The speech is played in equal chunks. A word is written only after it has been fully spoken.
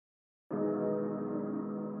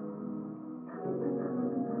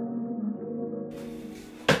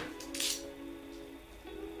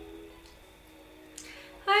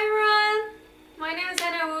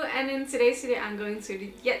in today's video I'm going to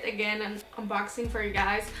do yet again an unboxing for you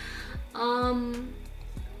guys.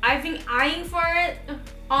 I've been eyeing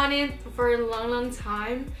on it for a long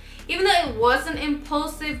time. Even though it was an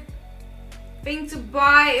impulsive thing to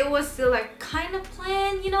buy, it was still like kind of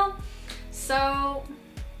planned, you know. So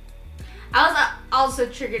I was also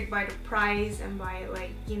triggered by the price and by,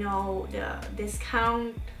 like, you know, the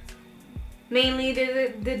discount. Mainly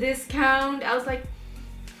the discount. I was like,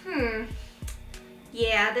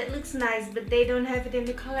 yeah, that looks nice, but they don't have it in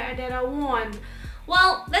the color that I want.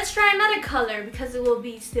 Well, let's try another color because it will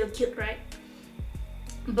be still cute, right?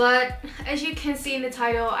 But as you can see in the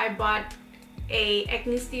title, I bought a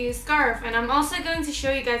Acne Studio scarf, and I'm also going to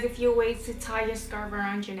show you guys a few ways to tie your scarf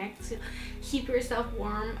around your neck to keep yourself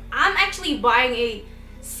warm. I'm actually buying a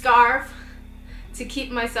scarf to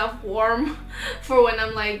keep myself warm for when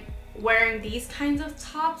I'm like wearing these kinds of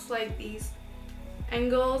tops, like these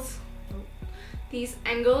angled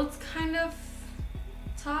kind of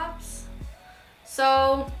tops.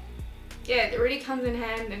 So yeah, it really comes in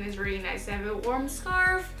hand and it's really nice to have a warm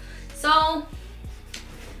scarf. So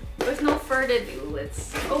with no further ado,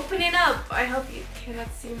 let's open it up. I hope you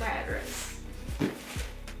cannot see my address,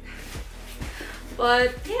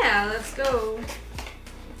 but yeah, let's go.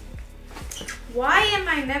 Why am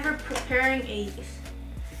I never preparing a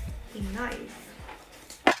knife?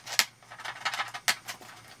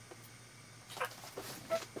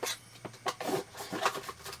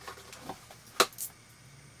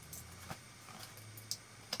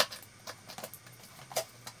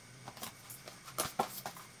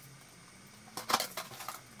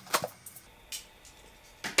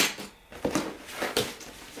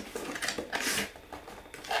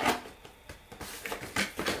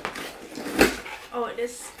 Oh, it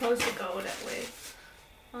is supposed to go that way.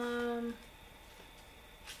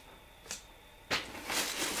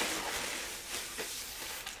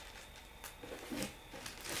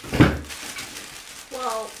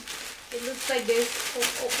 Well, it looks like this.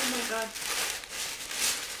 Oh my god.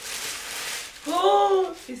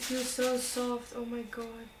 Oh, it feels so soft. Oh my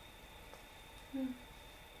god.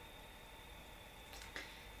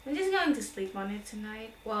 I'm just going to sleep on it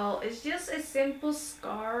tonight. Well, it's just a simple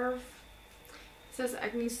scarf. It says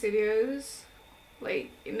Acne Studios,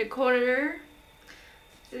 like in the corner.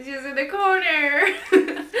 It's just in the corner.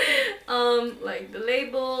 Like the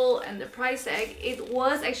label and the price tag. It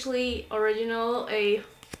was actually original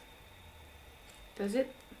does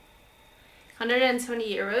it?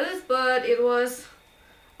 120 euros, but it was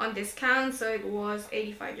on discount, so it was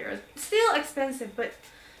 85 euros. Still expensive, but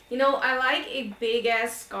you know, I like a big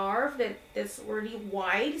ass scarf that is really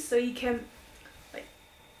wide, so you can like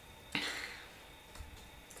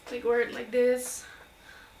wear it like this,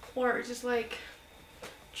 or just like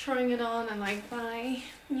throwing it on and like bye,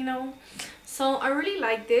 you know. So I really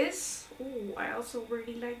like this. Oh, I also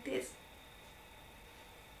really like this.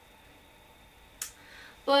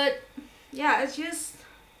 But yeah, it's just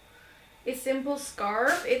a simple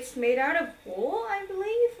scarf. It's made out of wool, I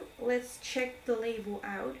believe. Let's check the label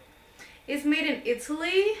out. It's made in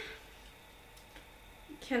Italy.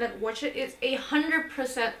 You cannot watch it. It's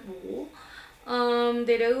 100% wool.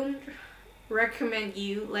 They don't recommend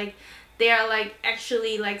you, like, they are like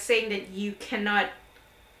actually like saying that you cannot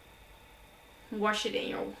wash it in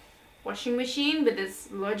your washing machine, but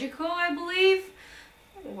it's logical, I believe.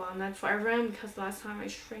 Well, not for everyone, because last time I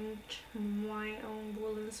shrinked my own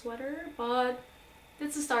woolen sweater, but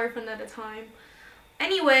it's a story for another time.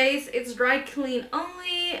 Anyways, it's dry clean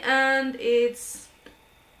only, and it's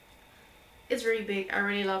really big. I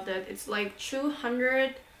really love that. It's like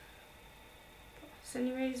 200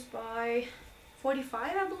 centimeters by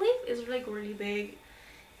 45, I believe. It's like really big.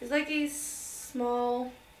 It's like a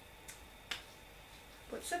small,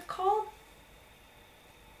 what's it called?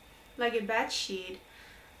 Like a bed sheet.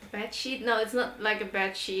 No, it's not like a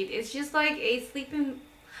bed sheet. It's just like a sleeping.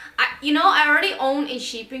 You know, I already own a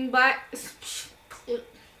sleeping bag.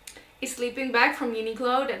 A sleeping bag from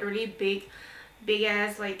Uniqlo. That really big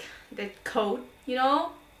ass, like that coat. You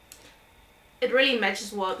know, it really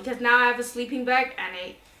matches well because now I have a sleeping bag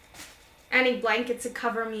and a blanket to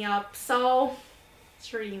cover me up. So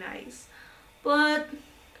it's really nice. But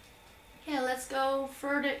yeah, let's go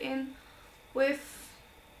further in with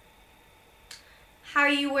how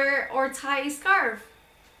you wear or tie a scarf.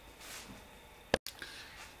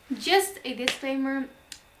 Just a disclaimer,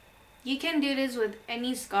 you can do this with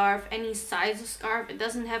any scarf, any size of scarf. It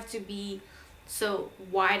doesn't have to be so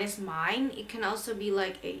wide as mine. It can also be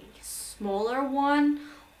like a smaller one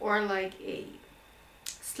or like a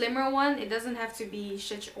slimmer one. It doesn't have to be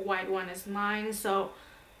such a wide one as mine. So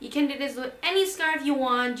you can do this with any scarf you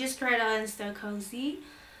want. Just try it on and stay cozy.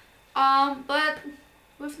 But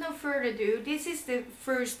with no further ado, this is the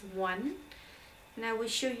first one, and I will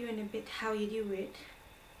show you in a bit how you do it.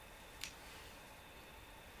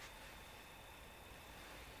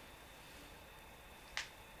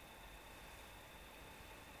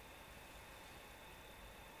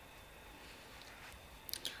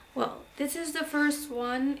 Well, this is the first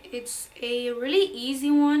one. It's a really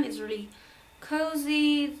easy one. It's really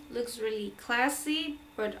cozy, looks really classy,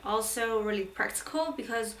 but also really practical,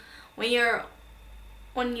 because when you're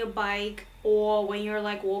on your bike or when you're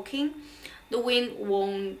like walking, the wind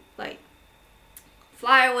won't like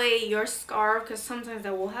fly away your scarf, because sometimes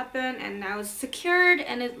that will happen. And now it's secured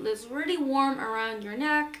and it looks really warm around your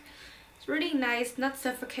neck. It's really nice, not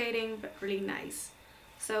suffocating, but really nice.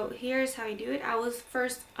 So here's how you do it. I will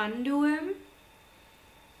first undo him.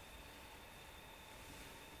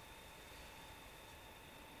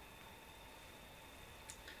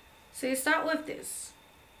 So you start with this.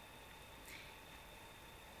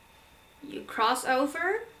 You cross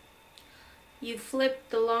over, you flip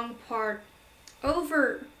the long part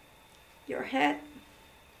over your head.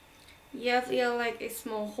 You have here like a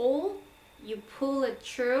small hole, you pull it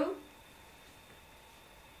through.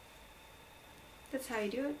 That's how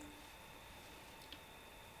you do it.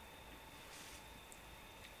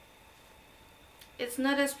 It's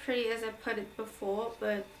not as pretty as I put it before,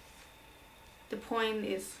 but the point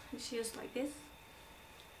is it's just like this.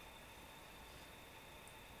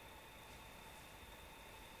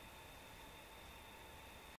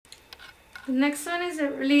 The next one is a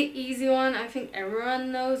really easy one. I think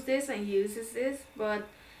everyone knows this and uses this, but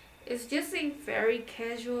it's just a very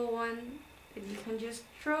casual one that you can just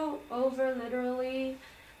throw over literally.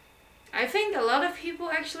 I think a lot of people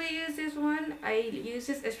actually use this one. I use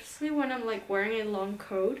this especially when I'm like wearing a long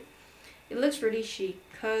coat. It looks really chic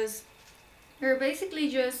because you're basically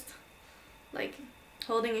just like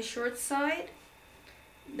holding a short side,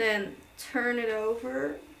 then turn it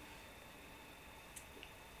over.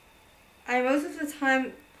 I most of the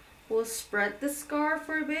time will spread the scarf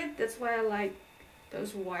for a bit. That's why I like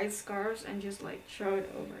those white scarves, and just like throw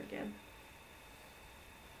it over again.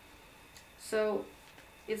 So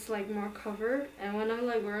it's like more covered, and when I'm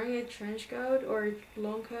like wearing a trench coat or a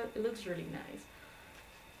long coat, it looks really nice.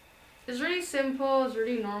 It's really simple, it's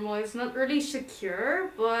really normal, it's not really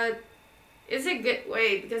secure, but it's a good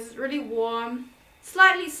way because it's really warm,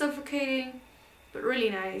 slightly suffocating, but really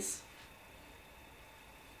nice.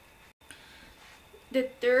 The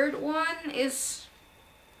third one is,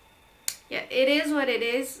 yeah, it is what it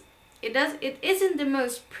is. It isn't the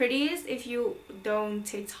most prettiest if you don't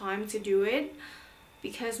take time to do it,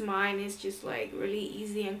 because mine is just like really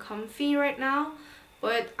easy and comfy right now.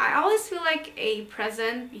 But I always feel like a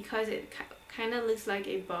present because it kind of looks like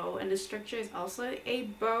a bow, and the structure is also a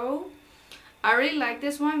bow. I really like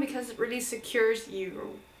this one because it really secures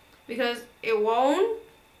you, because it won't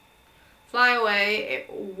fly away, it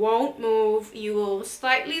won't move, you will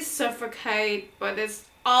slightly suffocate, but it's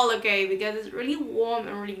all okay because it's really warm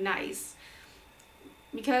and really nice.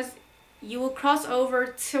 Because you will cross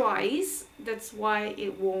over twice, that's why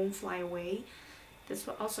it won't fly away. That's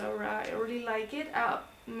what also I really like it.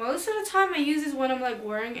 Most of the time I use this when I'm like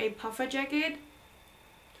wearing a puffer jacket,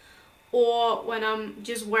 or when I'm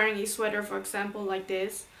just wearing a sweater, for example, like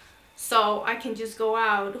this, so I can just go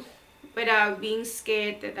out without being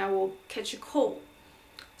scared that I will catch a cold.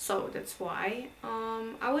 So that's why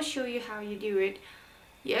I will show you how you do it.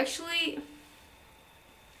 You actually,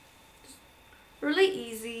 really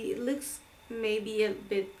easy. It looks maybe a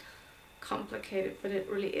bit complicated, but it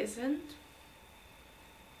really isn't.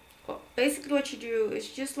 Well, basically what you do is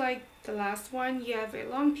just like the last one. You have a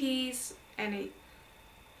long piece and a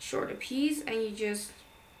shorter piece, and you just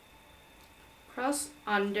cross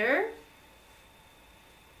under,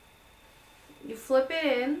 you flip it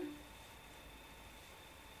in,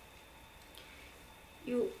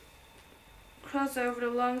 you cross over the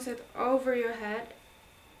long side over your head,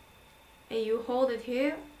 and you hold it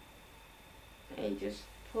here, and you just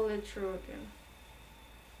pull it through again.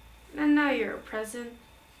 And now you're present.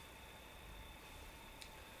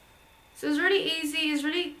 So it's really easy,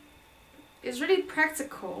 it's really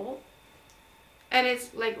practical, and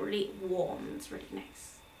it's like really warm. It's really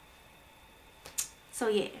nice. So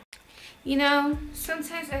yeah, you know,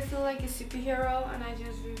 sometimes I feel like a superhero and I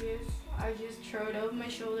just do this. I just throw it over my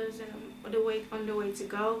shoulders and I'm on the way to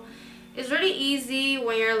go. It's really easy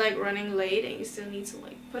when you're like running late and you still need to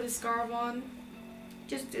like put a scarf on.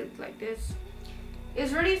 Just do it like this.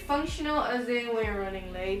 It's really functional as in when you're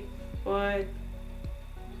running late, but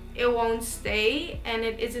it won't stay and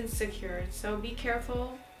it isn't secured. So be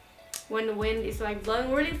careful when the wind is like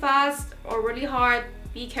blowing really fast or really hard.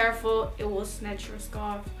 be careful, it will snatch your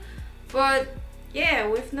scarf. But yeah,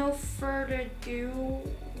 with no further ado,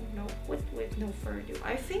 with no further ado,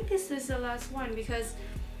 I think this is the last one, because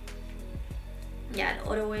yeah, the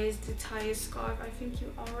other ways to tie a scarf, I think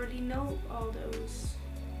you already know all those.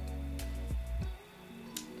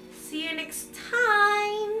 See you next time.